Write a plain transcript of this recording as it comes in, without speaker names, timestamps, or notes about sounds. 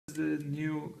The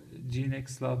new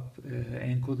GeneXLab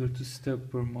encoder to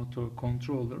stepper motor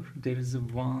controller. There is a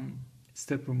one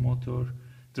stepper motor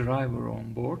driver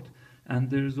on board, and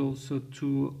there is also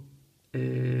two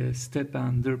step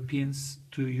ender pins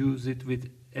to use it with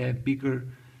a bigger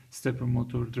stepper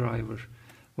motor driver.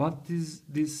 What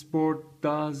this board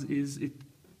does is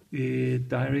it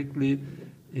directly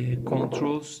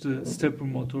controls the stepper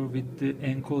motor with the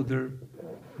encoder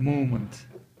movement.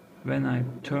 When I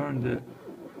turn the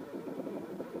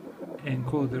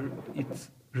encoder, it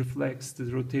reflects the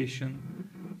rotation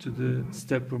to the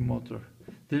stepper motor.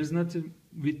 There is nothing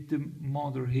with the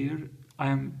motor here. I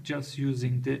am just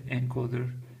using the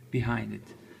encoder behind it.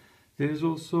 There is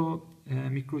also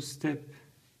micro step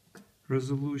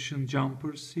resolution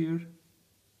jumpers here.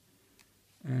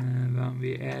 When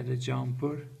we add a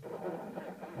jumper,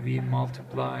 we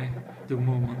multiply the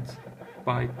movement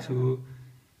by 2,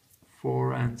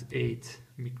 4 and 8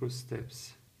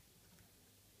 microsteps.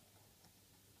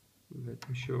 Let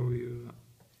me show you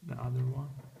the other one.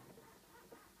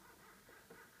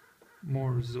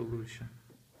 More resolution.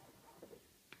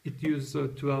 It uses a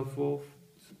 12 volt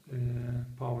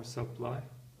power supply,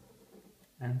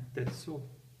 and that's all.